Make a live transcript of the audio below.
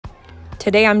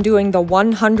Today I'm doing the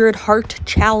 100 heart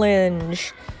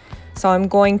challenge. So I'm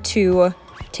going to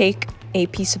take a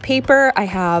piece of paper. I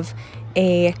have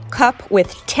a cup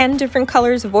with 10 different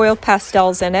colors of oil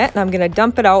pastels in it, and I'm going to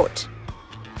dump it out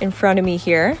in front of me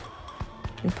here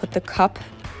and put the cup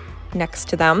next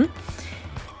to them.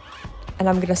 And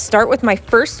I'm going to start with my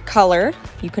first color.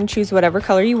 You can choose whatever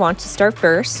color you want to start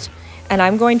first. And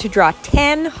I'm going to draw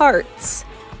 10 hearts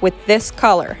with this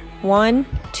color. 1,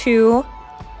 2,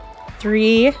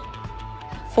 3,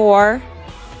 4,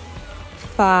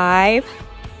 5,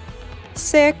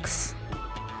 6,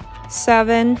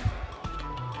 7,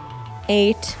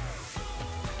 8,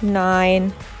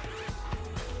 9,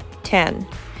 10.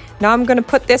 Now I'm going to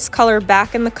put this color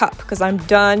back in the cup because I'm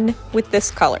done with this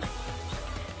color.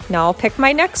 Now I'll pick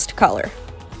my next color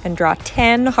and draw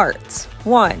 10 hearts.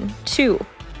 1, 2,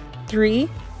 3,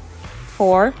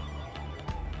 4,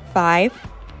 5,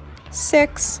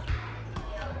 6,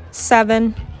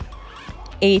 7,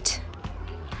 8,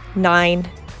 9,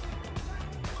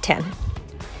 10.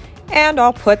 And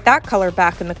I'll put that color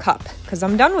back in the cup because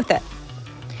I'm done with it.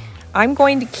 I'm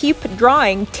going to keep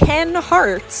drawing 10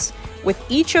 hearts with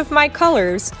each of my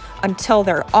colors until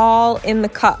they're all in the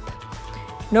cup.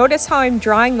 Notice how I'm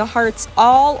drawing the hearts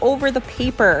all over the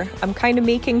paper. I'm kind of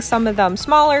making some of them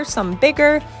smaller, some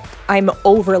bigger. I'm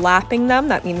overlapping them.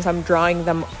 That means I'm drawing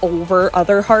them over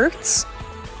other hearts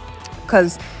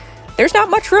because there's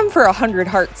not much room for 100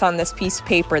 hearts on this piece of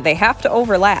paper. They have to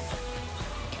overlap.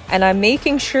 And I'm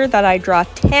making sure that I draw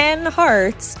 10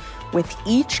 hearts with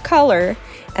each color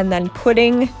and then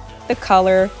putting the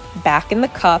color back in the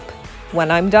cup when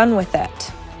I'm done with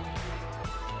it.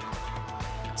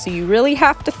 So you really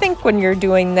have to think when you're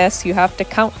doing this. You have to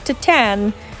count to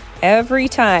 10 every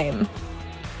time.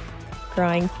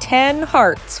 Drawing 10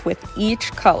 hearts with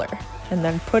each color and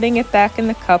then putting it back in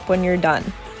the cup when you're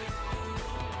done.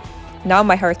 Now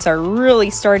my hearts are really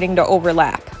starting to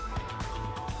overlap.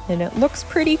 And it looks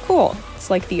pretty cool. It's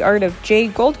like the art of Jay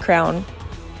Goldcrown.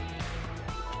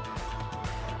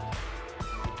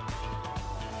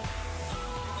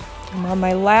 I'm on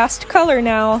my last color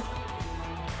now.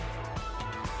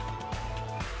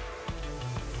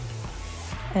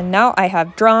 And now I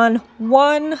have drawn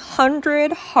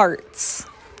 100 hearts.